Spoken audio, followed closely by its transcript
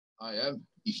I am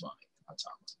Ifeanyi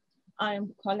Atama. I am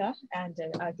Bukola, and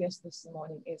our guest this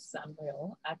morning is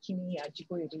Samuel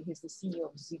Ajiboyede. He's the CEO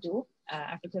of Zido,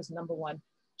 Africa's #1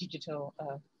 digital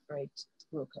freight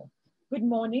broker. Good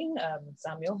morning,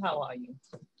 Samuel. How are you?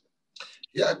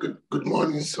 Yeah, good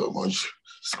morning so much.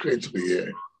 It's great to be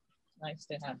here. Nice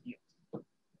to have you.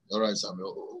 All right,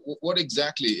 Samuel. What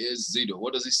exactly is Zido?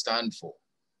 What does it stand for?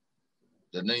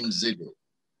 The name Zido.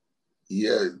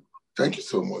 Yeah, thank you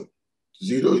so much.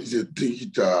 Zido is a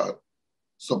digital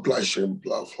supply chain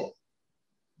platform.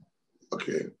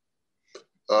 Okay.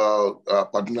 I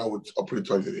partner with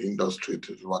operators in the industry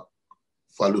to deliver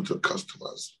value to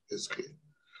customers, basically.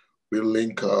 We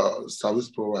link service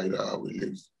provider, we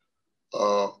link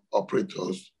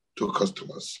operators to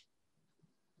customers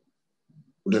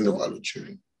within the value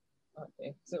chain.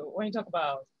 Okay, so when you talk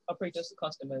about operators to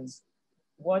customers,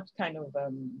 what kind of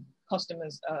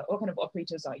customers, what kind of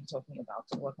operators are you talking about?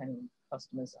 And what kind of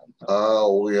customers are you talking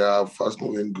about? We have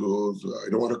fast-moving goods. I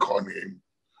don't want to call name.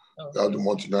 Okay. We have the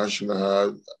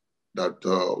multinational that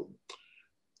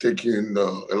take in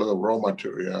a lot of raw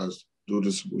materials, do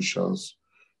distributions.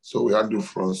 So we handle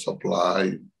from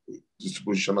supply,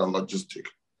 distribution, and logistic.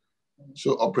 Mm-hmm.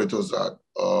 So operators are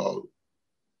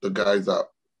the guys that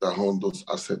own those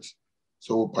assets.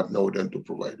 So we partner with them to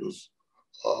provide those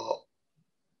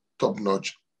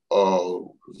top-notch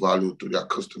value to their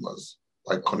customers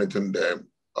by connecting them,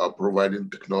 providing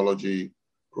technology,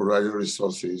 providing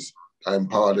resources, and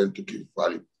empower them to give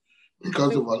value.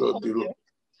 Because of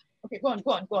okay, go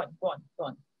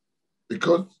on.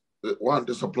 Because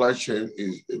the supply chain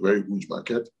is a very huge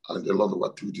market and a lot of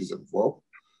activities involved.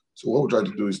 So what we try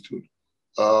to do is to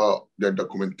their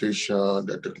documentation,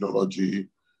 their technology,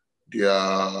 their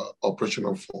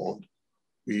operational fund.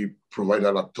 We provide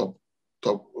that at top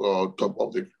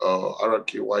of the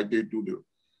hierarchy while they do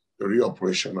the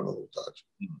reoperation and all of that.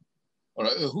 Mm-hmm. All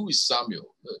right, who is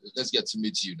Samuel? Let's get to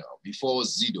meet you now. Before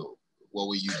Zido, what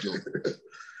were you doing?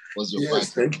 What's your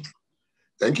background?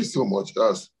 Thank you so much.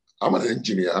 I'm an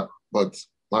engineer, but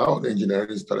my own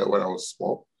engineering started when I was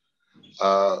small.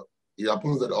 It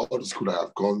happens that all the schools I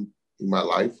have gone in my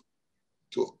life,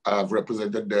 I have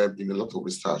represented them in a lot of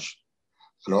research.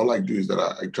 And all I do is that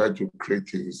I try to create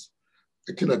things.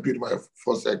 I think I built my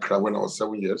first aircraft when I was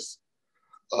 7 years.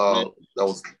 That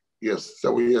was,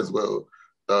 7 years well,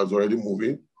 that was already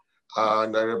moving.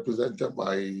 And I represented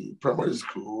my primary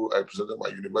school, I represented my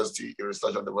university in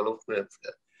research and development.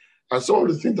 And some of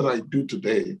the things that I do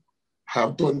today, I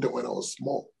have done them when I was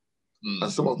small. Mm.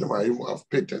 And some of them I even have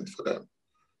patents for them.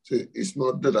 So it's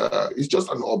not that, it's just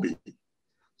an hobby.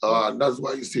 And that's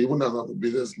why you see, even as I'm a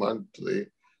businessman today,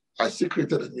 I still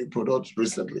created a new product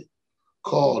recently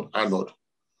called Anode.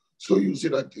 So you see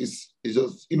that it's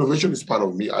just, innovation is part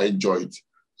of me. I enjoy it.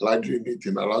 I like doing it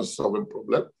and I like solving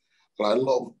problems. And I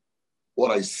love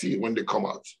what I see when they come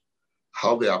out,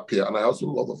 how they appear. And I also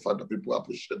love the fact that people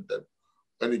appreciate them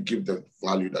when you give them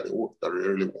value that they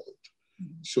really want.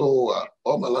 Mm-hmm. So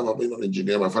all my life I've been an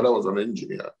engineer. My father was an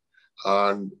engineer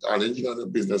and an engineer and a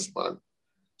businessman.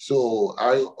 So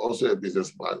I also a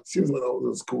businessman. Since when I was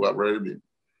in school, I've already been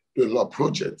doing a lot of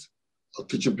projects,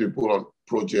 teaching people on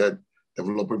projects,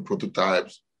 developing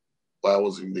prototypes while I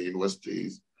was in the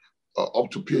universities, up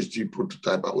to PhD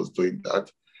prototype, I was doing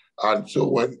that. And so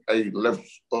when I left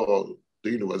the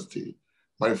university,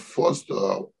 my first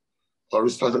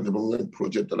research and development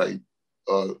project that I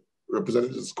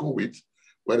represented the school with,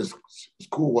 when the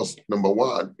school was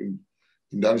 #1 in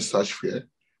that research fair,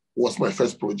 was my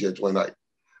first project when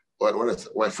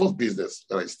my first business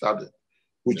that I started,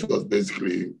 which was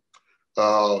basically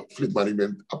fleet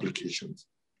management applications.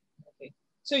 Okay.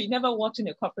 So you never worked in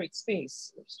a corporate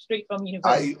space, straight from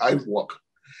university? I work,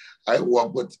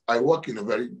 but I work in a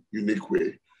very unique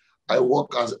way. I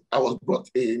was brought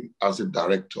in as a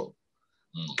director.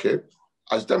 Okay.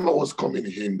 As the time I was coming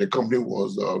in, the company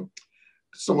was,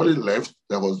 somebody left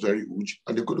that was very huge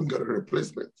and they couldn't get a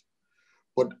replacement.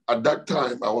 But at that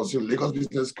time, I was in Lagos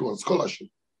Business School on scholarship,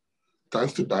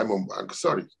 thanks to Diamond Bank,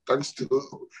 thanks to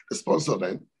the sponsor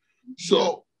then.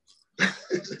 So,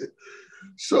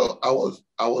 so I was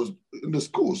in the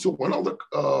school. So one of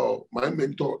my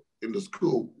mentor in the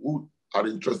school who are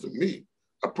interested in me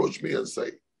approached me and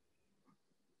say,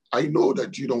 I know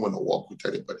that you don't want to work with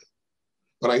anybody,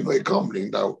 but I know a company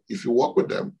that if you work with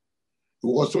them, you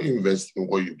also invest in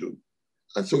what you do.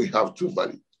 And so we have two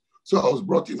values. So I was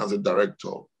brought in as a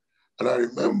director. And I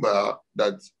remember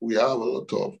that we have a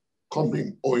lot of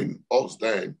company owing us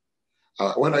then.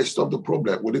 When I stopped the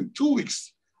problem, within 2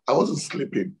 weeks, I wasn't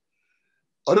sleeping.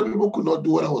 Other people could not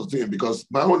do what I was doing because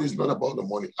my own is not about the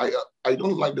money. I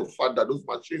don't like the fact that those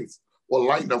machines were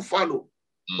lying and fallow.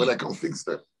 when I can fix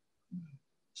them.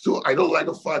 So I don't like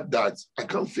the fact that I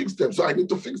can't fix them, so I need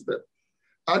to fix them.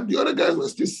 And the other guys were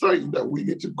still saying that we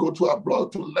need to go to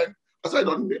abroad to learn. I said, I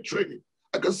don't need training.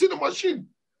 I can see the machine.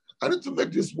 I need to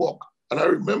make this work. And I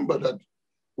remember that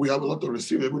we have a lot of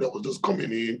receivables that was just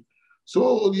coming in.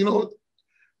 So, you know,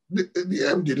 the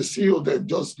MD, the CEO, they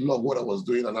just loved what I was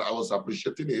doing, and I was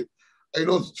appreciating it. You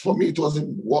know, for me, it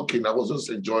wasn't working. I was just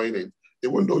enjoying it.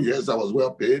 Even though, yes, I was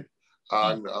well paid,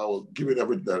 and I was giving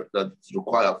everything that's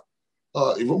required,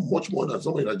 even much more than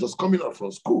somebody that just coming out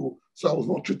from school. So I was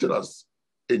not treated as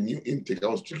a new intake. I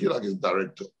was treated like a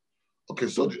director. Okay,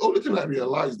 so the only thing I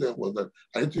realized then was that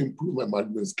I need to improve my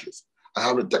management skills. I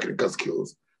have the technical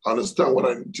skills. I understand what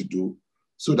I need to do.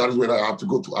 So that is when I have to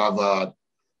go to Harvard,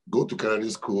 go to Kennedy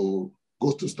School,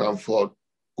 go to Stanford,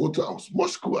 go to as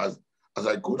much school as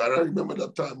I could. And I remember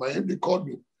that time my MD called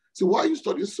me, said, why are you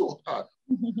studying so hard?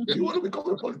 Do you want to become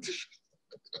a politician?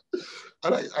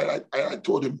 And I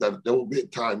told him that there will be a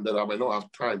time that I might not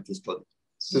have time to study.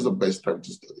 This is the best time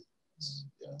to study.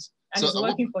 Yes. And so, it's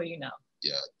working for you now.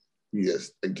 Yeah.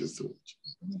 Yes, thank you so much.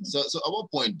 So at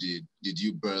what point did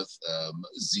you birth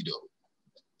Zido?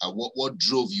 And what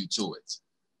drove you to it?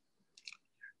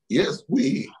 Yes,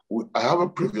 I have a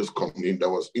previous company that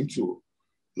was into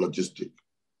logistics,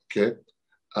 okay?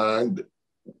 And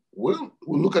we'll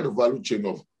look at the value chain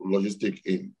of logistics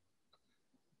in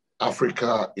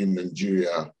Africa, in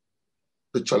Nigeria.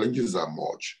 The challenges are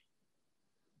much.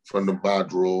 From the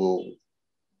bad role,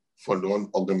 from the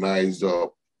unorganized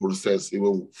process,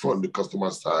 even from the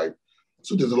customer side.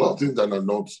 So there's a lot of things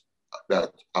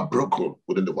that are broken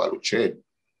within the value chain.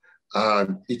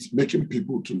 And it's making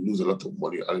people to lose a lot of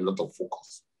money and a lot of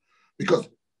focus. Because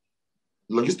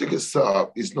logistics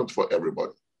itself is not for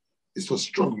everybody. It's for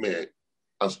strong men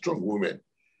and strong women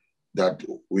that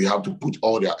we have to put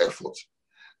all their effort.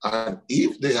 And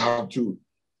if they have to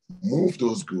move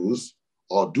those goods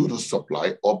or do the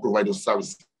supply or provide those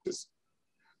services,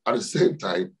 at the same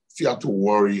time, still have to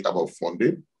worry about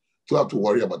funding, still have to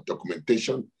worry about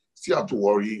documentation, still have to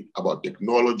worry about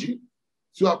technology,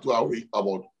 still have to worry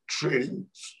about training,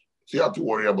 still have to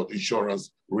worry about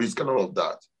insurance, risk, and all of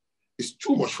that. It's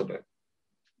too much for them.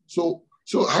 So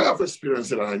I have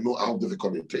experienced it, and I know how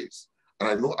difficult it is. And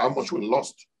I know how much we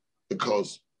lost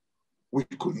because we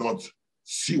could not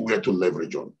see where to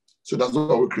leverage on. So that's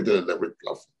why we created a leverage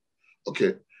platform,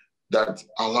 okay, that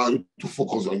allow you to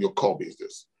focus on your core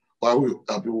business. While we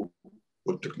help you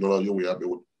with technology, we help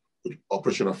you with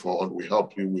operational fund, we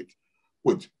help you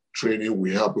with training,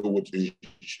 we help you with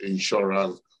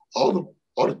insurance, all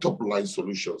the top line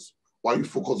solutions, while you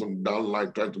focus on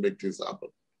downline trying to make things happen.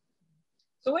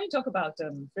 So when you talk about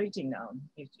freighting now,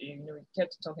 you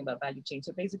kept talking about value chain.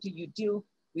 So basically you deal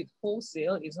with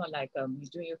wholesale. It's not like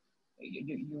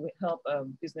you help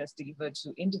business deliver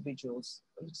to individuals.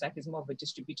 It looks like it's more of a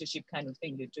distributorship kind of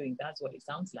thing you're doing. That's what it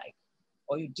sounds like.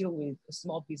 Or you deal with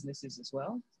small businesses as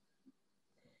well?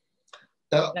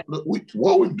 What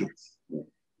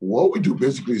we do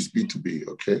basically is B2B,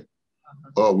 okay?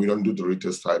 We don't do the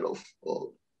retail side of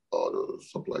the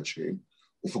supply chain.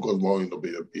 We focus more on the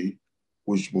B2B,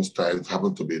 which most times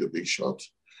happen to be the big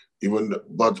shots.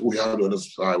 But we have the other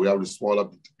side, we have the smaller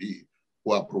B2B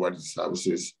who are providing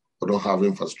services but don't have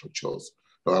infrastructures,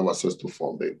 don't have access to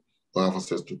funding, don't have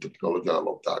access to technology and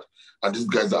all of that. And these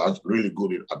guys are really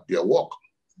good at their work,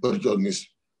 but just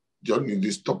need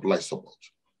this top line support.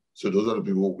 So those are the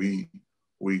people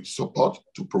we support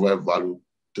to provide value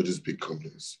to these big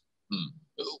companies.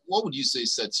 What would you say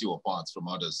sets you apart from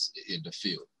others in the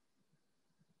field?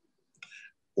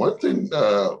 One thing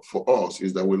for us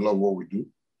is that we love what we do.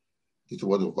 It's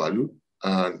about the value.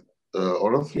 And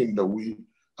another thing that we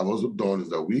have also done is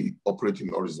that we operate in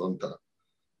horizontal.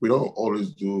 We don't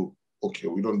always do,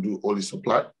 we don't do only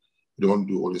supply. We don't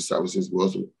do only services.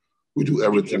 We do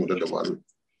everything within the value.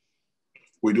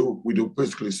 We do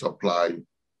basically supply.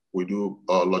 We do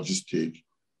logistics.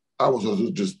 I was also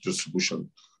just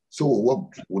distribution. So we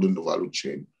work within the value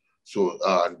chain. So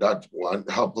that one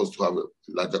helps us to have a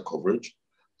larger coverage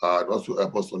and also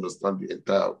help us understand the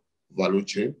entire value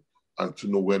chain and to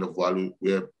know where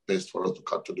best for us to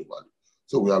capture the value.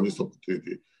 So we have this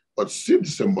opportunity. But still the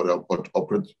same model, but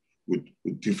operate with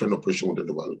different operation within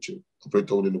the value chain,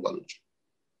 operate within the value chain.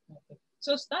 Okay.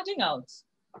 So starting out,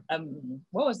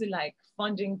 what was it like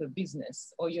funding the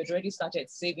business? Or you'd already started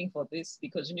saving for this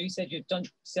because you said you'd done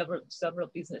several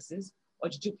businesses, or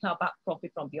did you plow back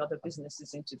profit from the other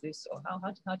businesses into this? Or how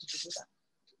did you do that?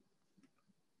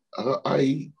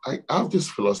 I have this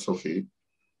philosophy,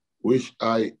 which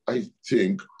I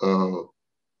think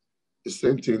the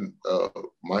same thing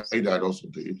my dad also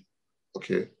did,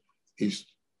 okay, is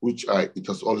which it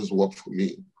has always worked for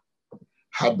me.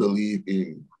 I believe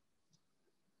in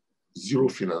zero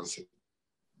financing.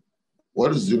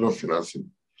 What is zero financing?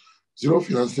 Zero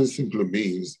financing simply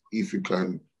means if you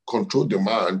can control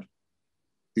demand,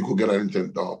 you could get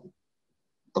anything done.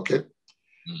 Okay?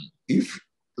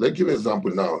 Let's give an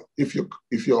example now. If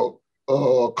your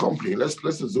company, let's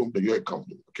assume that you're a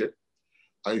company, okay?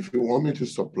 And if you want me to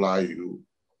supply you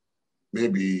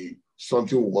maybe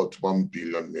something worth 1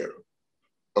 billion naira,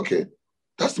 okay?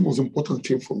 That's the most important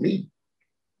thing for me.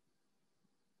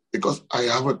 Because I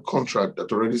have a contract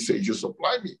that already says you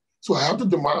supply me. So I have the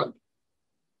demand.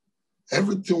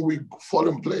 Everything will fall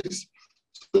in place.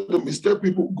 So the mistake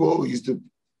people go is to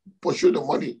pursue the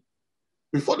money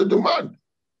before the demand.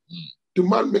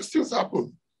 Demand makes things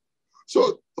happen.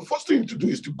 So the first thing to do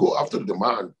is to go after the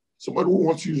demand. Somebody who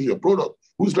wants to use your product,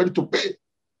 who's ready to pay.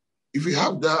 If you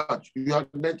have that, you have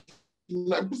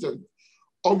 99%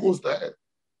 almost there.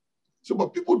 So,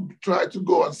 but people try to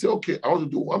go and say, okay, I want to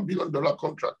do $1 billion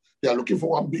contract. They are looking for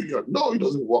 1 billion. No, it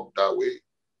doesn't work that way.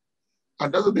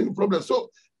 And that's been the problem.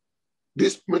 So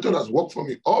this method has worked for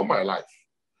me all my life.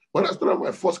 When I started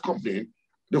my first company,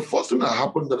 the first thing that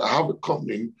happened that I have a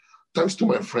company, thanks to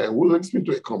my friend who links me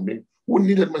to a company who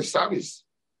needed my service.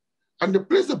 And they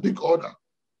placed a big order.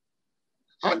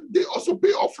 And they also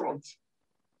pay upfront.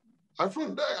 And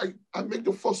from there, I make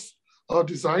the first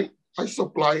design, I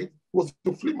supply was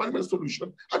the fleet management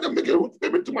solution, and then make a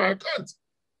payment to my account.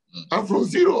 And from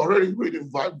zero, already really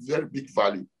very big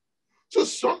value. So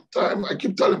sometimes I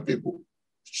keep telling people,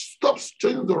 stop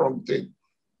chasing the wrong thing.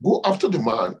 Go after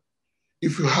demand.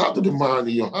 If you have the demand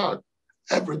in your heart,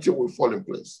 everything will fall in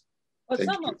place. But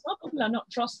some people are not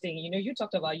trusting. You know, you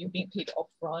talked about you being paid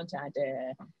upfront and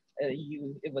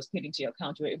it was paid into your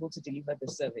account. You were able to deliver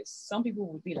the service. Some people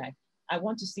would be like, I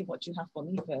want to see what you have for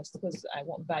me first because I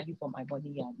want value for my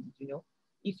money. And you know,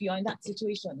 if you're in that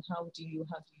situation, how do you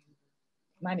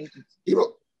manage it?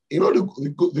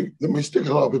 The mistake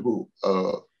a lot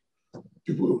of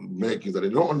people make is that they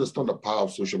don't understand the power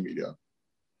of social media.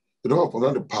 They don't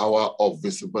understand the power of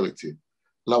visibility.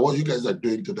 Like what you guys are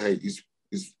doing today is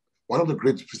one of the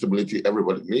great visibility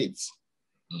everybody needs.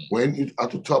 When you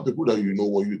have to tell people that you know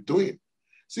what you're doing.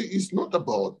 See, it's not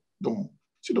about the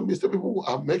mistake people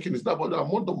are making. It's not about the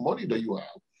amount of money that you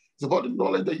have. It's about the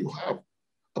knowledge that you have,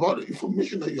 about the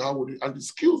information that you have with it, and the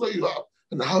skills that you have,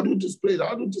 and how do you display that?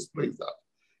 How do you display that?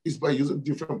 It's by using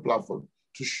different platforms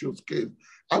to show scale.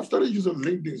 I've started using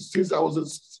LinkedIn since I was in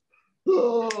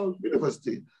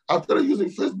university. I've started using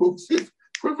Facebook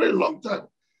for a very long time.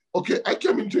 Okay, I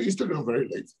came into Instagram very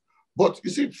late. But you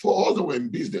see, for us that were in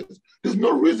business, there's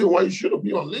no reason why you shouldn't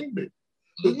be on LinkedIn.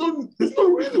 There's no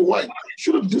reason why you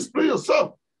shouldn't display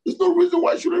yourself. There's no reason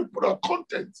why you shouldn't put out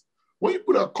content. When you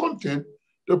put out content,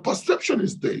 the perception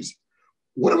is this.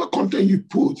 Whatever content you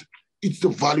put, it's the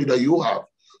value that you have.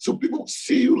 So people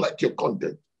see you like your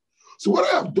content. So what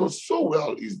I have done so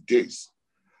well is this.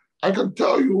 I can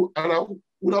tell you, and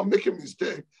without making a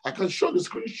mistake, I can show the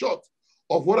screenshot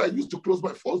of what I used to close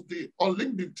my first day on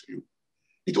LinkedIn to you.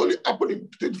 It only happened in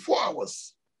 24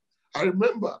 hours. I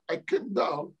remember I came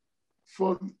down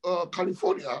from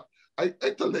California, I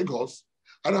entered Lagos,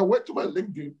 and I went to my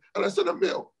LinkedIn, and I sent a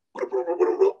mail. And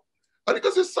the guy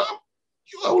said, Sam,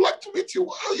 I would like to meet you.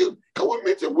 How are you? Can we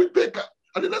meet in Whitbaker?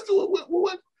 And the next day we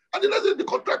went, and the next day the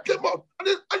contract came out. And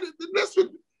the next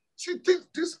week,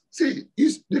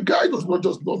 the guy does not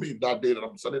just know me that day that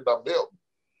I'm sending that mail.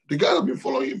 The guy has been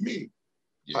following me.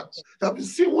 Yes. I've been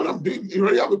seeing what I'm doing. He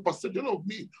already have a perception of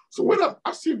me. So when I'm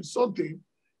asking him something,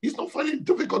 he's not finding it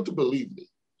difficult to believe me.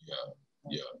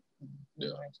 Yeah.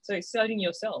 So it's selling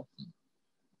yourself.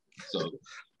 So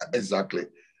exactly.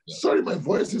 Yeah. Sorry, my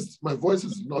voice is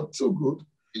not so good.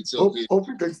 It's okay. Hope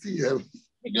you can still hear me.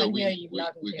 We can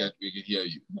hear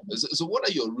you. So what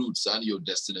are your routes and your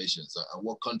destinations, and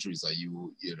what countries are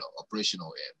you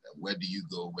operational in? And where do you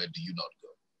go? Where do you not go?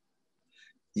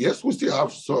 Yes, we still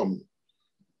have some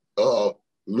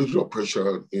little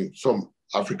operation in some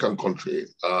African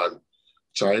countries and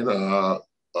China,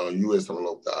 US, and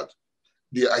all of that.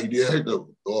 The idea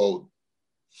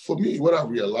for me, what I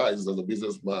realized as a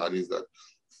businessman is that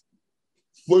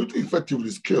for you to effectively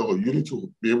scale, you need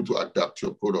to be able to adapt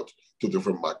your product to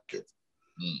different markets.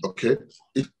 Okay?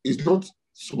 It's not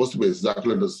supposed to be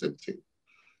exactly the same thing.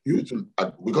 You need to,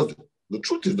 because the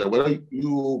truth is that whether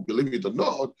you believe it or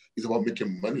not, it's about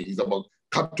making money. It's about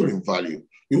capturing value.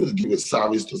 You need to give a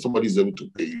service to somebody who's able to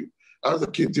pay you. That's the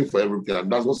key thing for everything,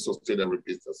 and that's what sustains every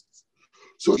business.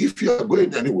 So if you are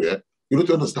going anywhere, you need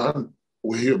to understand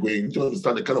where you're going. You need to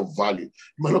understand the kind of value. It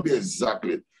might not be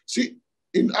exactly. See,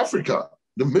 in Africa,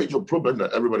 the major problem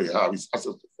that everybody has is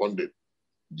access to funding.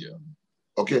 Yeah.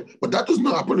 Okay, but that does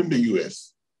not happen in the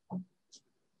US.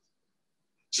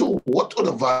 So what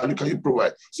other value can you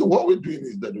provide? So what we're doing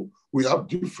is that we have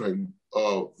different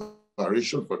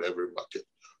variation for every market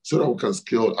so that we can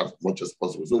scale as much as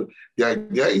possible. So the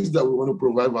idea is that we want to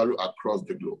provide value across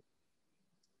the globe.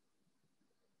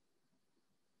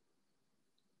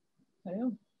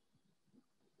 Hello?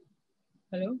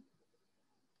 Hello?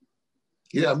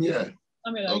 Yeah, I'm here.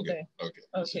 I'm here. Okay.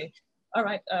 Okay. All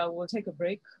right. We'll take a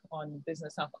break on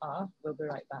Business Half Hour. We'll be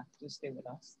right back. Just stay with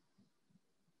us.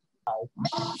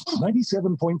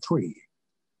 97.3.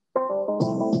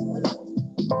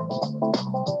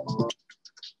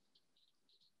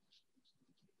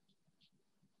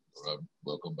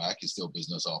 Welcome back. It's still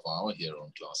Business Half Hour here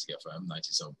on Classic FM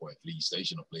 97.3,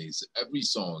 station of plays every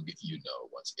song you know.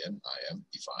 Once again, I am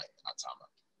Ifai Atama.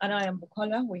 And I am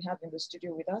Bukola. We have in the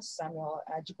studio with us Samuel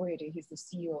Ajiboyede. He's the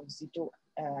CEO of Zido,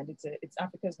 and it's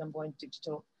Africa's #1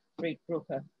 digital freight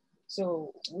broker.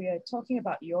 So we are talking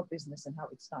about your business and how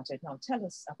it started. Now tell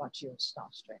us about your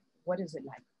staff strength. What is it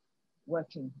like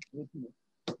working with you?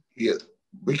 Yeah,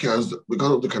 because of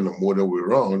the kind of model we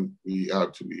run, we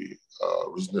have to be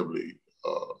reasonably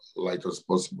light as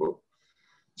possible.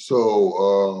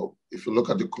 So if you look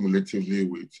at it cumulatively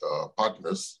with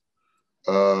partners,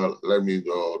 let me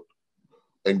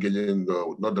engaging,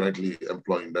 not directly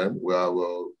employing them, we have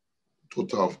a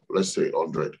total of, let's say,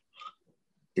 100,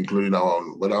 including our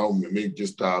own. But our main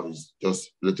staff is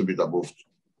just a little bit above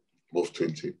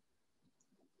 20.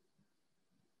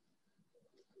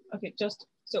 Okay, just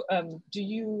so do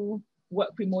you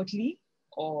work remotely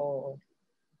or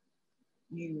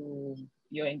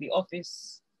you're in the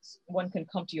office? One can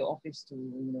come to your office to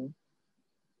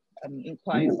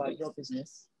inquire about your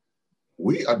business.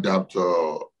 We adapt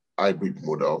a hybrid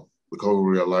model because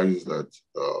we realize that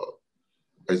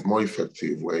it's more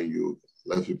effective when you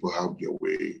let people have their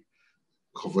way,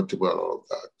 comfortable and all of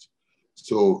that.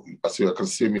 So as you can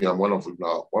see me, I'm one of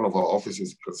our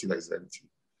offices considered is empty.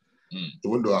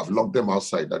 Even though I've locked them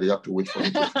outside, that they have to wait for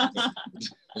me to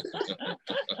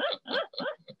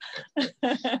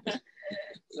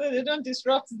so they don't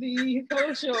disrupt the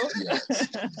whole show. Yes.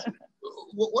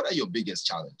 What are your biggest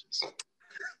challenges?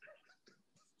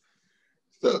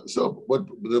 So what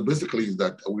basically is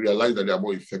that we realize that they are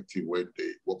more effective when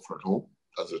they work from home.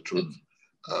 That's the truth.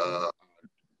 I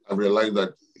realize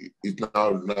that it's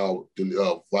now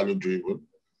value driven.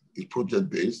 It's project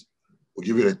based. We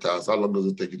give you a task. How long does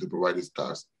it take you to provide this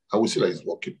task? I will see that it's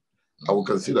working. I will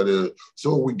consider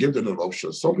so we give them an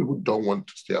option. Some people don't want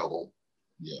to stay at home.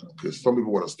 Yeah. Okay. Some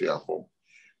people want to stay at home.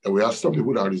 And we have some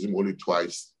people that are using only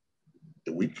twice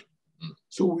a week.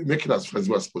 So we make it as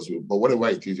flexible as possible. But whatever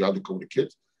it is, you have to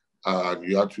communicate and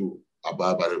you have to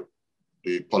abide by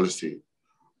the policy.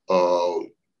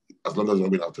 As long as you're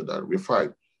not after that, we're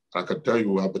fine. And I can tell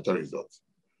you we have better results.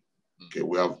 Okay,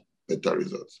 we have better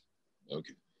results.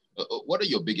 Okay. What are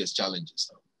your biggest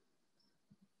challenges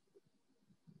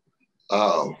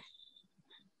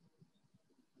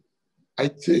I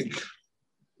think,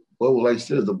 what will I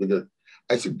say is the biggest?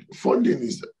 I think funding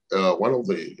is one of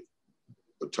the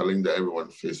challenge that everyone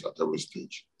faces at every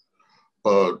stage.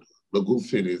 But the good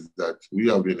thing is that we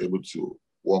have been able to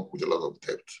work with a lot of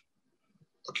debt,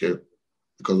 okay,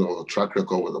 because of our track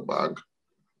record with the bank.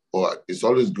 But it's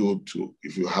always good to,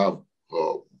 if you have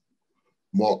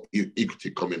more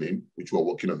equity coming in, which we're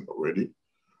working on already,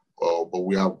 but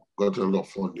we have gotten a lot of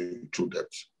funding through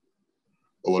debt.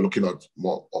 But we're looking at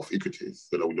more of equity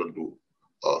so that we don't do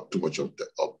too much of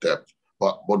debt.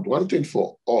 But one thing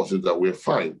for us is that we're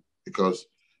fine because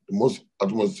the most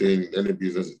utmost thing in any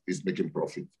business is making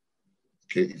profit.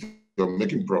 Okay, if you're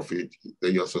making profit,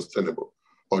 then you're sustainable.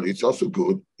 But it's also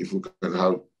good if we can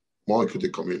have more equity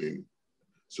coming in.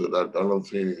 So that another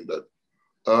thing is that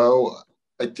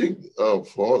I think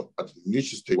for at the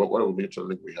initial stage, one of the major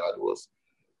challenges we had was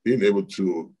being able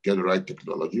to get the right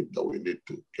technology that we need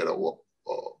to get our work.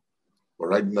 But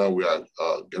right now we are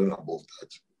getting above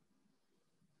that.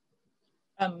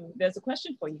 There's a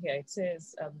question for you here. It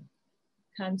says,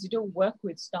 can Zido work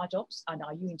with startups and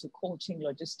are you into cold chain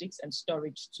logistics and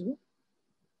storage too?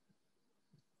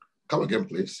 Come again,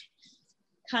 please.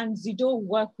 Can Zido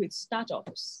work with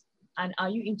startups and are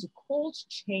you into cold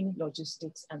chain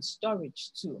logistics and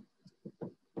storage too?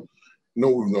 No,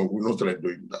 we're not started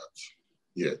doing that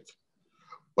yet.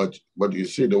 But you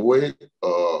see, the way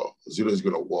Zido is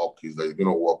going to work is that it's going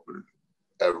to work with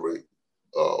every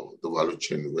the value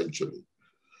chain eventually.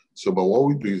 So, but what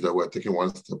we do is that we're taking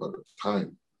one step at a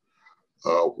time.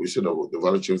 We see that the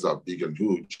value chains are big and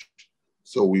huge.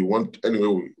 So we want,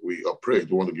 anyway, we operate,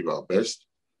 we want to give our best,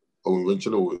 but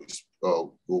eventually we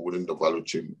go within the value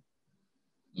chain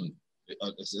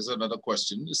There's another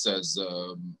question. It says,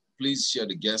 please share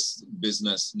the guest's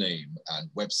business name and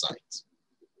website.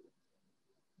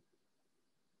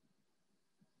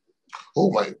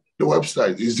 Oh my, the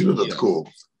website is Zido.co.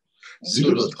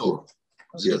 Zido.co.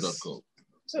 Zido.co.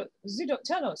 So Zido,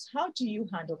 tell us, how do you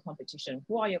handle competition?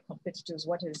 Who are your competitors?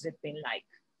 What has it been like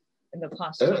in the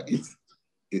past year?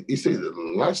 You see,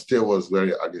 last year was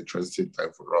very an interesting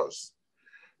time for us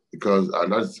because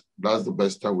that's the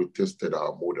best time we tested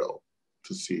our model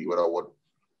to see whether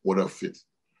what fits.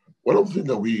 One of the things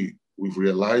that we've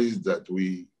realized that the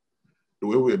way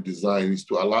we're designed is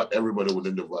to allow everybody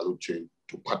within the value chain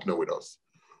to partner with us.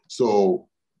 So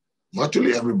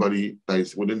virtually everybody that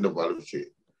is within the value chain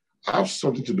have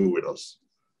something to do with us,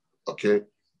 okay?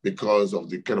 Because of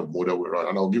the kind of model we're on.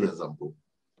 And I'll give you an example.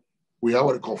 We have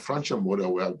what we call franchise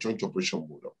model, we have joint operation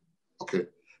model, okay?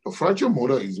 The franchise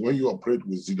model is when you operate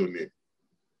with Zido name.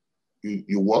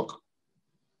 You work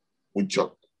with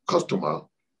your customer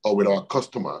or with our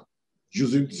customer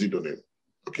using Zido name,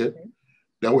 okay?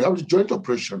 Then we have the joint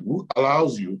operation who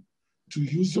allows you to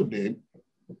use your name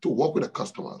to work with the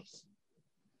customers.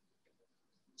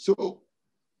 So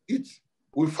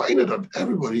we find that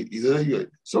everybody is there.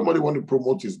 Somebody want to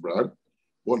promote his brand,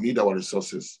 won't need our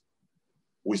resources,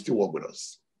 will still work with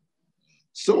us.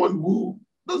 Someone who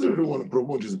doesn't really want to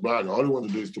promote his brand, all he wants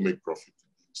to do is to make profit,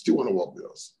 still want to work with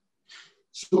us.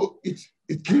 So it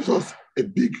gives us a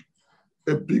big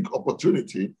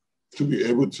opportunity to be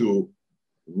able to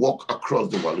walk across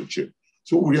the value chain.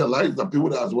 So we realize that people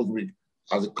that are supposed to be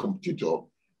as a competitor,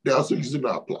 they're also using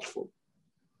our platform.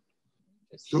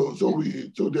 So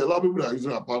there are a lot of people that are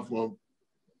using our platform,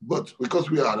 but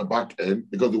because we are at the back end,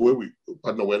 because the way we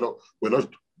partner, we're not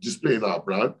displaying our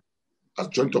brand as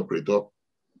joint operator,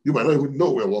 you might not even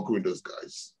know we're working with those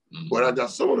guys. Mm-hmm. Whereas there are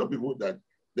some other people that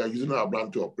they're using our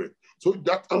brand to operate. So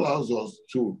that allows us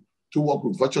to work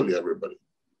with virtually everybody.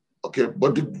 Okay,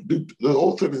 but the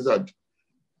whole thing is that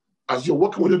as you're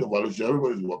working with the value chain,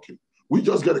 everybody's working. We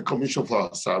just get a commission for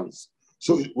our service.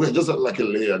 So we're just like a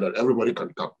layer that everybody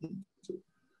can tap into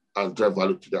and drive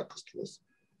value to their customers.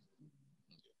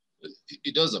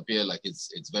 It does appear like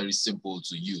it's very simple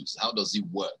to use. How does it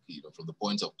work? From the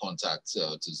point of contact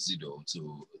to Zido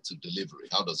to delivery,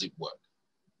 how does it work?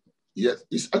 Yes,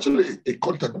 it's actually a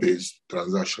contact-based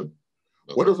transaction.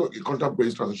 Okay. What does a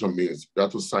contact-based transaction means? You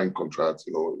have to sign contracts,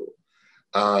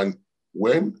 and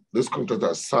when this contract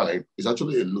is signed, it's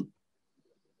actually a loop.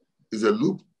 It's a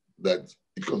loop that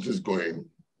it continues going.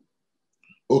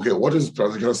 Okay, what is the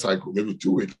transaction cycle? Maybe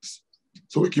 2 weeks.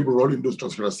 So we keep running those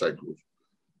transaction cycles.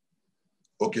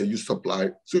 Okay, you supply.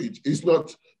 So it's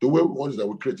not, the way we want is that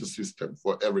we create a system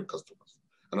for every customer,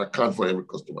 an account for every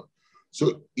customer.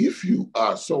 So if you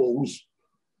are someone who's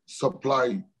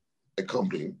supplying a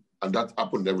company, and that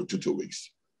happened every 2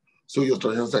 weeks, so your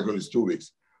transaction cycle is 2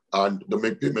 weeks, and they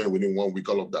make payment within 1 week,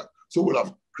 all of that. So we'll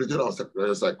have created our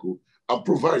transaction cycle and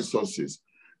provide resources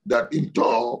that in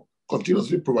turn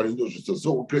continuously providing those resources.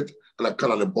 So we'll create an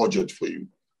account and a budget for you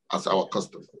as our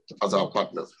customer, as our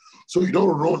partners. So you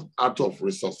don't run out of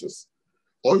resources.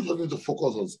 All you just need to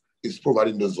focus on is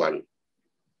providing those value.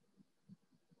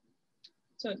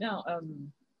 So now,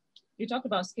 you talked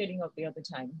about scaling up the other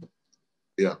time.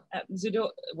 Yeah. Zido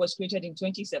was created in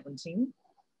 2017.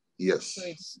 Yes. So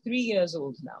it's 3 years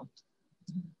old now.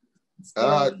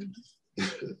 Go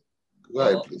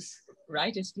ahead, please.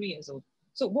 Right, it's 3 years old.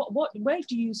 So where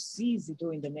do you see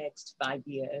Zido in the next 5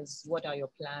 years? What are your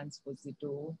plans for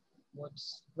Zido?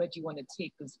 Where do you want to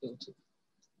take this Zido to?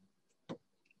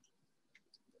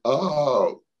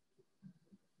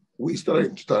 We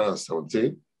started in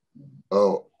 2017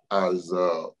 as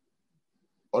on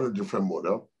a different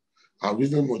model. Our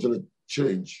business model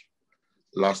changed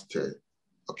last year,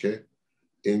 okay?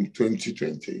 In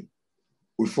 2020,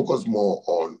 we focused more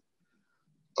on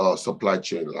supply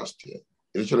chain last year.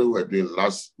 Initially, we were doing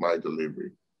last mile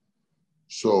delivery.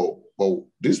 So, but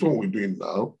this one we're doing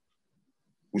now,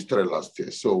 we started last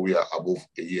year. So we are above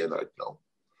a year right now.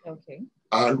 Okay.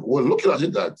 And we're looking at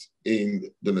it that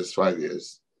in the next 5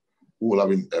 years, we will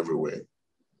have it everywhere.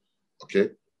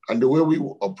 Okay. And the way we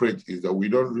operate is that we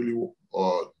don't really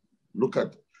look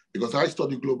at, because I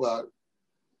studied global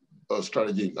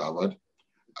strategy in Harvard,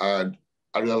 and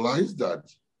I realized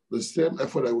that the same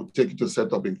effort I would take you to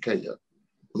set up in Kenya,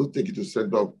 I would take you to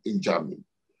set up in Germany.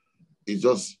 It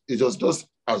just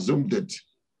assumed that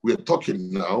we're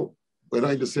talking now, we're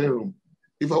not in the same room.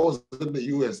 If I was in the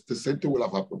US, the same thing will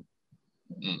have happened.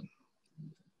 Mm.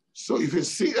 So if you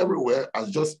see everywhere as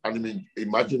just an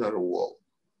imaginary world,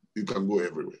 you can go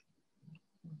everywhere.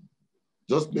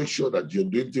 Just make sure that you're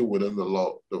doing things within the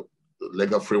law, the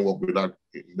legal framework within that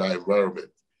environment,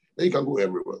 then you can go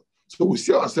everywhere. So we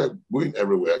see ourselves going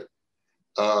everywhere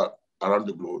around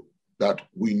the globe that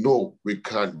we know we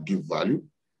can give value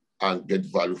and get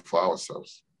value for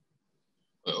ourselves.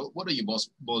 What are your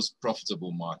most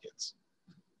profitable markets?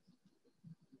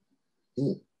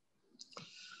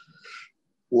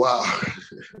 Wow.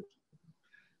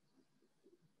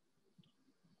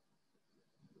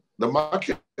 The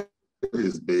market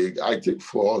is big. I think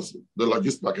for us, the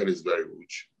logistics market is very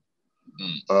huge.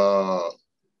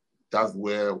 That's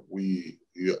where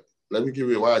let me give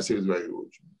you why I say it's very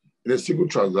huge. In a single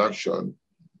transaction,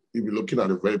 you'll be looking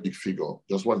at a very big figure,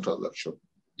 just one transaction.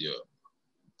 Yeah.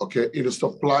 Okay, in the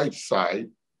supply side,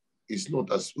 it's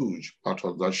not as huge per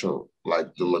transaction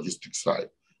like the logistics side.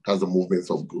 That's the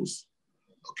movements of goods.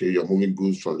 Okay, you're moving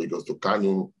goods from Lagos to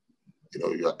Kano,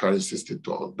 you are carrying 60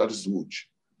 tons. That is huge.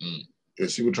 In a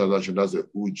single transaction, that's a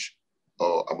huge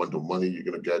amount of money you're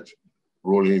going to get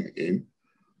rolling in.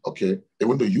 Okay,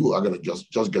 even though you are going to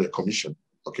just get a commission.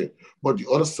 Okay, but the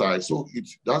other side, so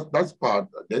that's part.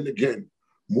 Then again,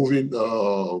 moving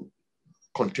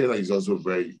container is also a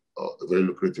very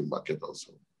lucrative market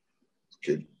also.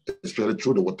 Okay, especially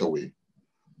through the waterway.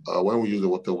 When we use the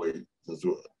waterway, it's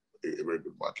also a very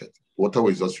good market.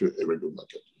 Waterway is also a very good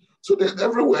market. So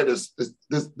everywhere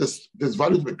there's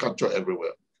value to be captured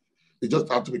everywhere. You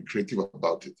just have to be creative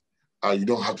about it. You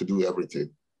don't have to do everything.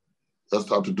 You just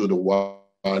have to do the one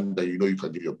that you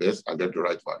can do your best and get the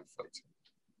right value for it.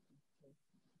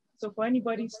 So for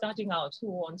anybody starting out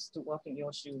who wants to work in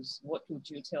your shoes, what would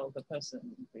you tell the person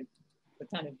with the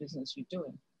kind of business you're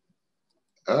doing?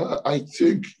 I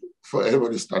think for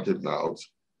anybody starting out,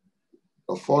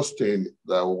 the first thing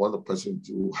that I want a person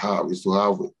to have is to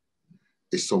have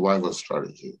a survival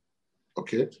strategy.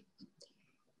 Okay?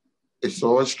 A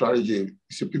survival strategy,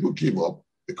 see, people give up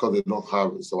because they don't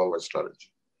have a survival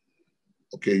strategy.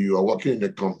 Okay, you are working in a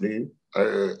company.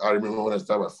 I remember when I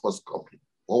started my first company.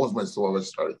 What was my survival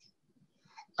strategy?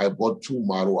 I bought 2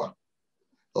 Marwa.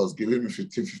 That was giving me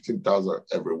 15,000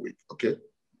 every week, okay?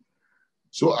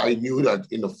 So I knew that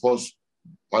in the first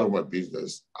part of my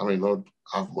business, I may not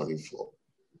have money for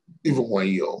even 1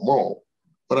 year or more,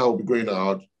 but I will be going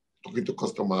out, talking to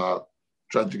customers,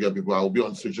 trying to get people. I will be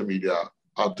on social media,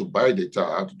 how to buy data,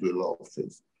 how to do a lot of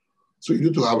things. So you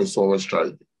need to have a survival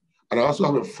strategy. And I also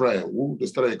have a friend who they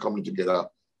started a company together.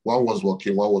 One was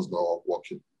working, one was not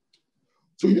working.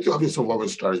 So you need to have a survival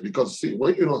strategy because see,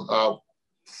 when you don't have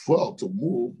fuel to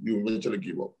move, you eventually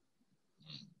give up.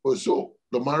 But so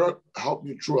the Mara helped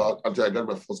me throughout until I got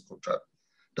my first contract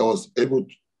that was able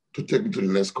to take me to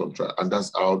the next contract. And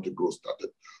that's how the growth started.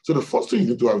 So the first thing you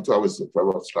need to have a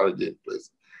survival strategy in place.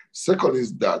 Second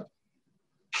is that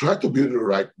try to build it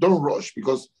right. Don't rush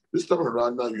because this time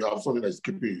around now you have something that's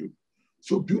keeping you.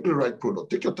 So build the right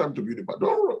product. Take your time to build it, but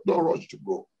don't rush to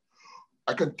grow.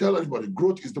 I can tell anybody,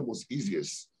 growth is the most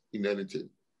easiest in anything.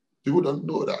 People don't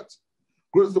know that.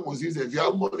 Growth is the most easiest. If you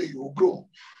have money, you will grow.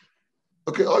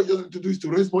 Okay, all you need to do is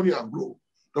to raise money and grow.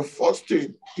 The first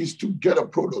thing is to get a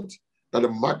product that the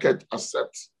market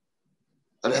accepts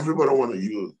and everybody want to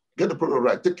use. Get the product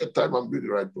right. Take your time and build the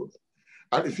right product.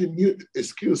 And if you need a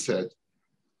skill set,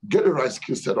 get the right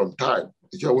skill set on time.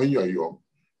 When you're young,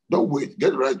 don't wait.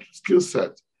 Get the right skill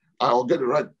set. Or get the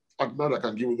right partner that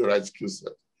can give you the right skill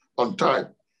set on time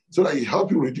so that it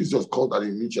help you reduce your cost at the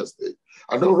initial stage.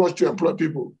 And don't rush to employ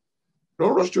people.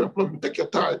 Don't rush to employ people. Take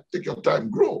your time,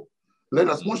 grow. Learn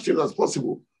as much things as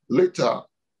possible. Later,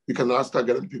 you can now start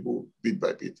getting people bit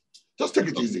by bit. Just take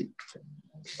it easy.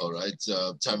 All right.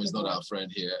 Time is not our friend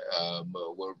here.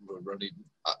 We're running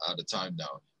out of time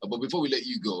now. But before we let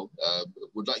you go,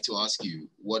 would like to ask you,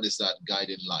 what is that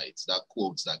guiding light, that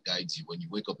quote that guides you when you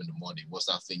wake up in the morning? What's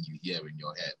that thing you hear in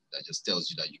your head that just tells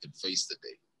you that you can face the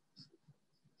day?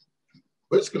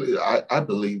 Basically, I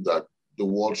believe that the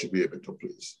world should be a better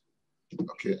place.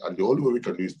 Okay, and the only way we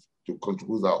can do is to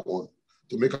contribute our own,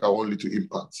 to make our own little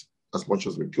impact as much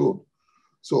as we could.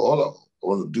 So all I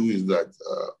want to do is that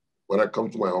when I come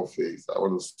to my office, I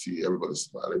want to see everybody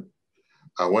smiling.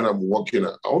 And when I'm working,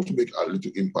 I want to make a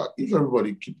little impact. If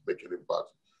everybody keeps making impact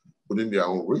within their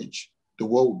own reach, the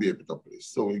world will be a better place.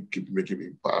 So we keep making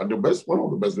impact. And one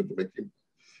of the best ways to make impact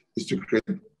is to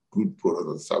create good products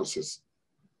and services.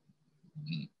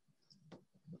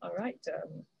 All right.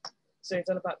 So it's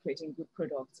all about creating good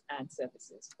products and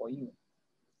services for you.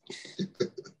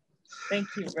 Thank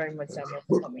you very much, Samuel,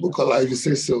 for coming. Bukola, if you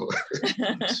say so.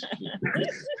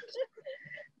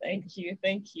 Thank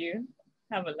you.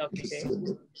 Have a lovely day.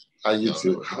 And you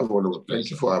too. Have a wonderful. Thank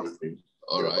you for having me.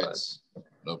 All right.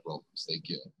 No problems. Take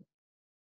care.